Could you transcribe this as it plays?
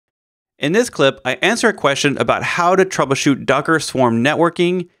In this clip, I answer a question about how to troubleshoot Docker Swarm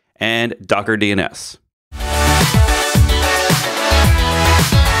networking and Docker DNS. All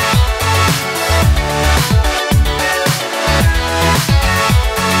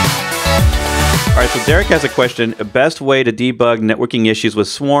right, so Derek has a question. Best way to debug networking issues with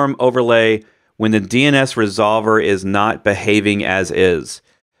Swarm overlay when the DNS resolver is not behaving as is.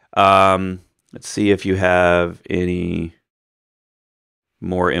 Let's see if you have any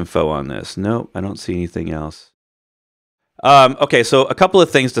more info on this. Nope, I don't see anything else. Okay, so a couple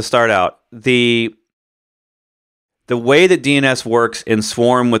of things to start out. The way that DNS works in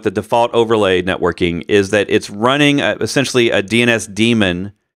Swarm with the default overlay networking is that it's running essentially a DNS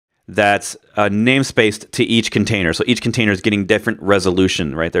daemon that's namespaced to each container. So each container is getting different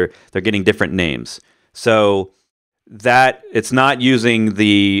resolution, right? They're getting different names. So that it's not using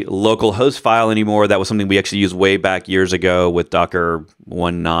the local host file anymore. That was something we actually used way back years ago with Docker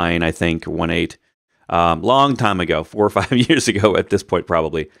 1.9, I think, or 1.8. Long time ago, 4 or 5 years ago at this point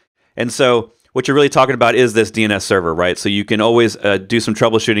probably. And so what you're really talking about is this DNS server, right? So you can always do some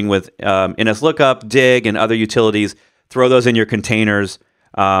troubleshooting with NSLookup, dig, and other utilities. Throw those in your containers.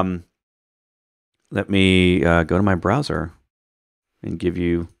 Let me go to my browser and give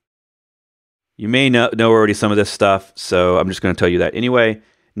you... You may know already some of this stuff, so I'm just going to tell you that. Anyway,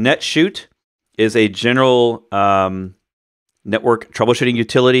 NetShoot is a general network troubleshooting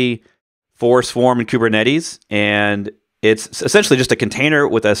utility for Swarm and Kubernetes, and it's essentially just a container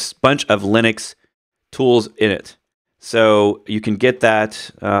with a bunch of Linux tools in it. So you can get that.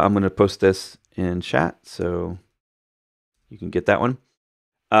 I'm going to post this in chat, so you can get that one.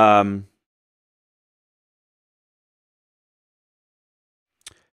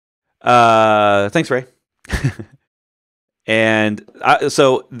 Thanks, Ray. And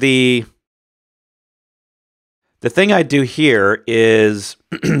so the thing I do here is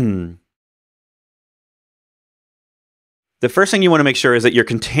the first thing you want to make sure is that your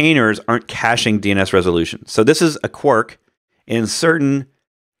containers aren't caching DNS resolution. So this is a quirk in certain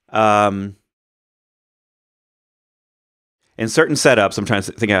setups. I'm trying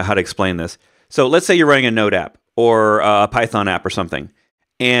to think out how to explain this. So let's say you're running a Node app or a Python app or something.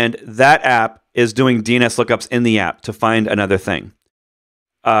 And that app is doing DNS lookups in the app to find another thing.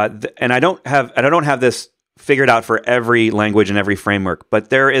 And I don't have this figured out for every language and every framework,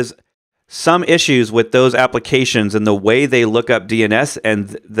 but there is some issues with those applications and the way they look up DNS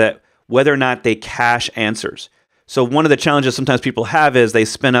and that whether or not they cache answers. So one of the challenges sometimes people have is they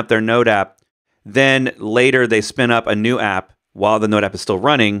spin up their Node app, then later they spin up a new app while the Node app is still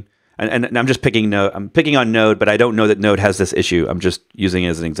running. And I'm just picking Node. I'm picking on Node, but I don't know that Node has this issue. I'm just using it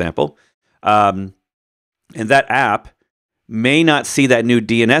as an example. And that app may not see that new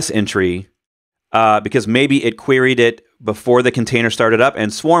DNS entry because maybe it queried it before the container started up,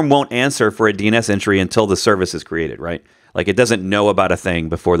 and Swarm won't answer for a DNS entry until the service is created, right? Like it doesn't know about a thing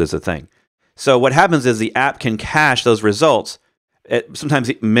before there's a thing. So what happens is the app can cache those results,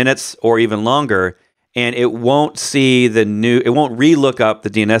 sometimes minutes or even longer, and it won't see it won't re-look up the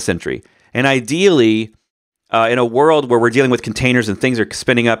DNS entry. And ideally, in a world where we're dealing with containers and things are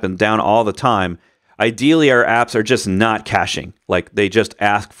spinning up and down all the time, ideally our apps are just not caching. Like they just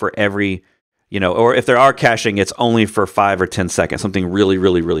ask for every, or if there are caching, it's only for 5 or 10 seconds, something really,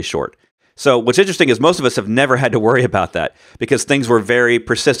 really, really short. So what's interesting is most of us have never had to worry about that because things were very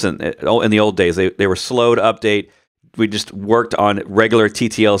persistent in the old days. They were slow to update. We just worked on regular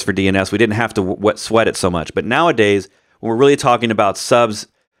TTLs for DNS. We didn't have to sweat it so much. But nowadays, when we're really talking about subs,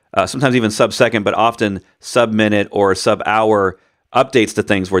 sometimes even sub-second, but often sub-minute or sub-hour updates to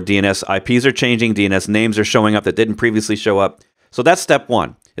things where DNS IPs are changing, DNS names are showing up that didn't previously show up. So that's step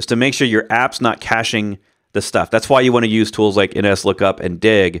one, is to make sure your app's not caching the stuff. That's why you want to use tools like NSLookup and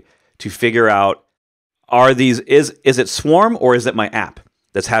dig to figure out, is it Swarm or is it my app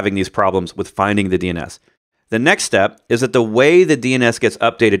that's having these problems with finding the DNS? The next step is that the way the DNS gets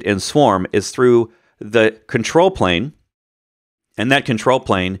updated in Swarm is through the control plane, and that control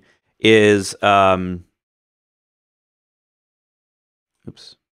plane is the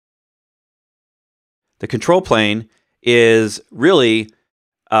control plane is really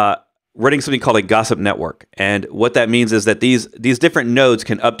running something called a gossip network, and what that means is that these different nodes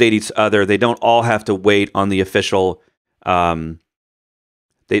can update each other. They don't all have to wait on the official.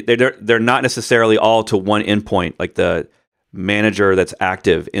 They're not necessarily all to one endpoint, like the manager that's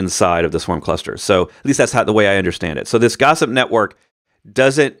active inside of the Swarm cluster. So at least that's the way I understand it. So this gossip network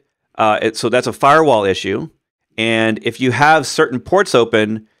doesn't, so that's a firewall issue. And if you have certain ports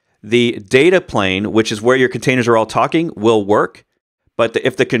open, the data plane, which is where your containers are all talking, will work. But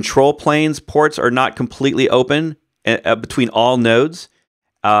if the control plane's ports are not completely open between all nodes,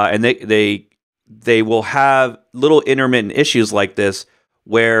 and they will have little intermittent issues like this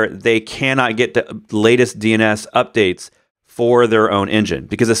where they cannot get the latest DNS updates for their own engine,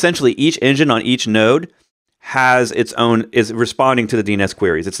 because essentially each engine on each node has its own, is responding to the DNS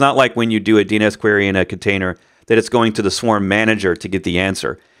queries. It's not like when you do a DNS query in a container that it's going to the swarm manager to get the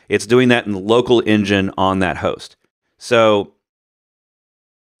answer. It's doing that in the local engine on that host. So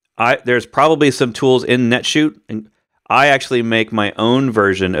there's probably some tools in NetShoot, and I actually make my own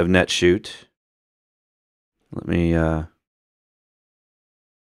version of NetShoot. Let me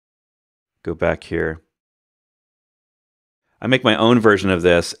go back here. I make my own version of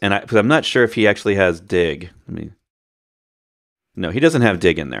this, and because I'm not sure if he actually has dig. No, he doesn't have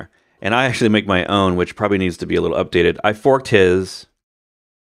dig in there. And I actually make my own, which probably needs to be a little updated. I forked his,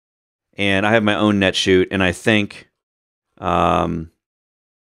 and I have my own NetShoot, and I think in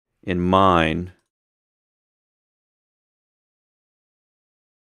mine,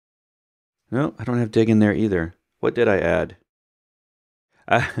 no, I don't have dig in there either. What did I add?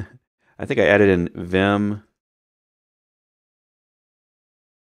 I think I added in Vim.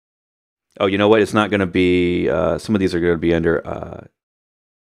 Oh, you know what? It's not going to be, some of these are going to be under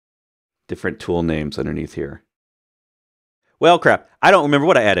different tool names underneath here. Well, crap. I don't remember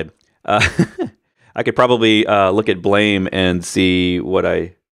what I added. I could probably look at blame and see what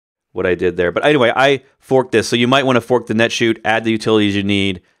I did there. But anyway, I forked this. So you might want to fork the NetShoot, add the utilities you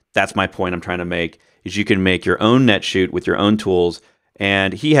need. That's my point I'm trying to make, is you can make your own NetShoot with your own tools.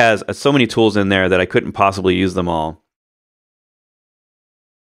 And he has so many tools in there that I couldn't possibly use them all.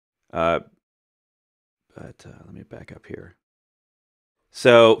 But let me back up here.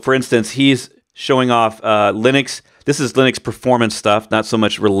 So, for instance, he's showing off Linux. This is Linux performance stuff, not so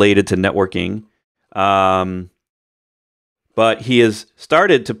much related to networking. But he has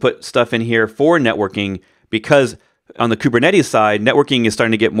started to put stuff in here for networking, because on the Kubernetes side, networking is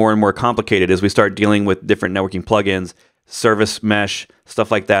starting to get more and more complicated as we start dealing with different networking plugins, service mesh,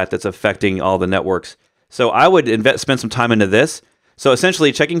 stuff like that that's affecting all the networks. So I would spend some time into this. So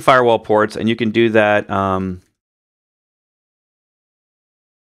essentially checking firewall ports, and you can do that. I'm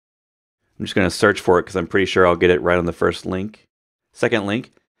just going to search for it because I'm pretty sure I'll get it right on the first link. Second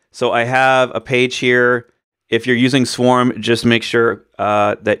link. So I have a page here. If you're using Swarm, just make sure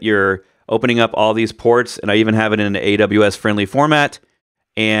that you're opening up all these ports, and I even have it in an AWS-friendly format.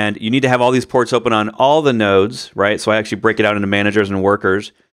 And you need to have all these ports open on all the nodes, right? So I actually break it out into managers and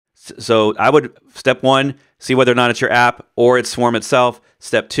workers. So I would, step one, see whether or not it's your app or it's Swarm itself.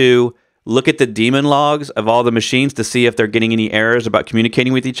 Step two, look at the daemon logs of all the machines to see if they're getting any errors about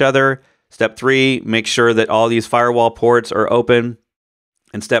communicating with each other. Step three, make sure that all these firewall ports are open.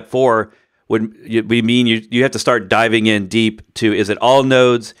 And step four would mean you have to start diving in deep to, is it all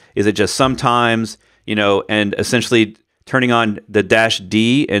nodes? Is it just sometimes? And essentially turning on the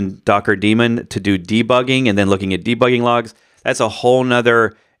 -D in Docker daemon to do debugging, and then looking at debugging logs. That's a whole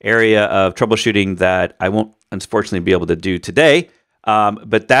nother area of troubleshooting that I won't unfortunately be able to do today,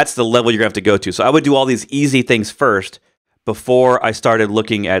 but that's the level you're going to have to go to. So I would do all these easy things first before I started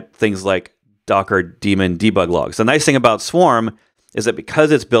looking at things like Docker daemon debug logs. The nice thing about Swarm is that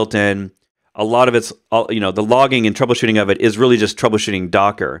because it's built in, a lot of it's, the logging and troubleshooting of it is really just troubleshooting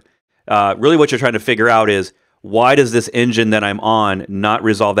Docker. Really what you're trying to figure out is, why does this engine that I'm on not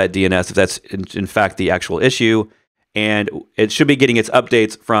resolve that DNS if that's in fact the actual issue? And it should be getting its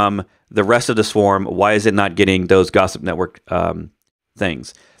updates from the rest of the Swarm. Why is it not getting those gossip network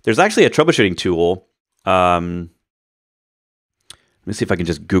things? There's actually a troubleshooting tool. Let me see if I can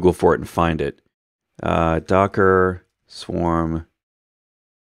just Google for it and find it. Docker Swarm.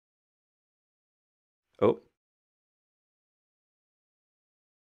 Oh.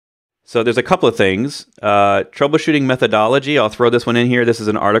 So there's a couple of things. Troubleshooting methodology. I'll throw this one in here. This is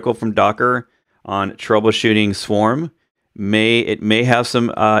an article from Docker on troubleshooting Swarm. It may have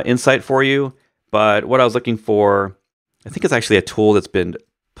some insight for you, but what I was looking for, I think it's actually a tool that's been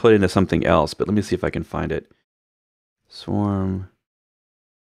put into something else, but let me see if I can find it. Swarm.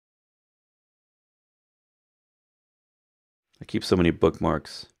 I keep so many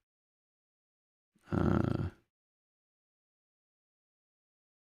bookmarks.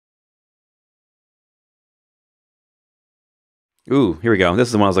 Ooh, here we go. This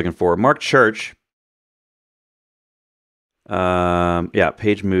is the one I was looking for. Mark Church. Yeah,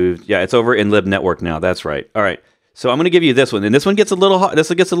 page moved. Yeah, it's over in lib network now. That's right. All right. So I'm going to give you this one, and this one gets a little hot. This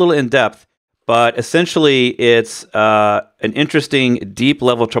one gets a little in depth, but essentially it's an interesting deep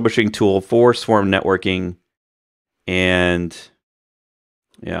level troubleshooting tool for Swarm networking, and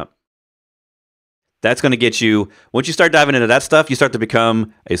yeah, that's going to get you. Once you start diving into that stuff, you start to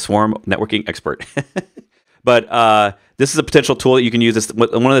become a Swarm networking expert. But this is a potential tool that you can use. This one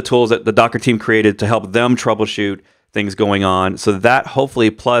of the tools that the Docker team created to help them troubleshoot things going on. So that hopefully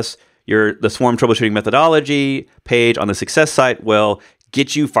plus the swarm troubleshooting methodology page on the success site will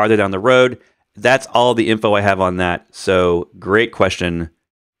get you farther down the road. That's all the info I have on that. So great question.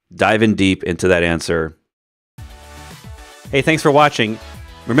 Diving deep into that answer. Hey, thanks for watching.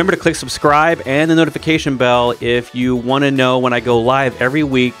 Remember to click subscribe and the notification bell if you want to know when I go live every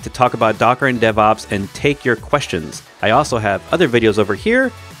week to talk about Docker and DevOps and take your questions. I also have other videos over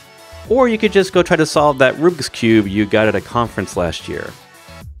here, or you could just go try to solve that Rubik's Cube you got at a conference last year.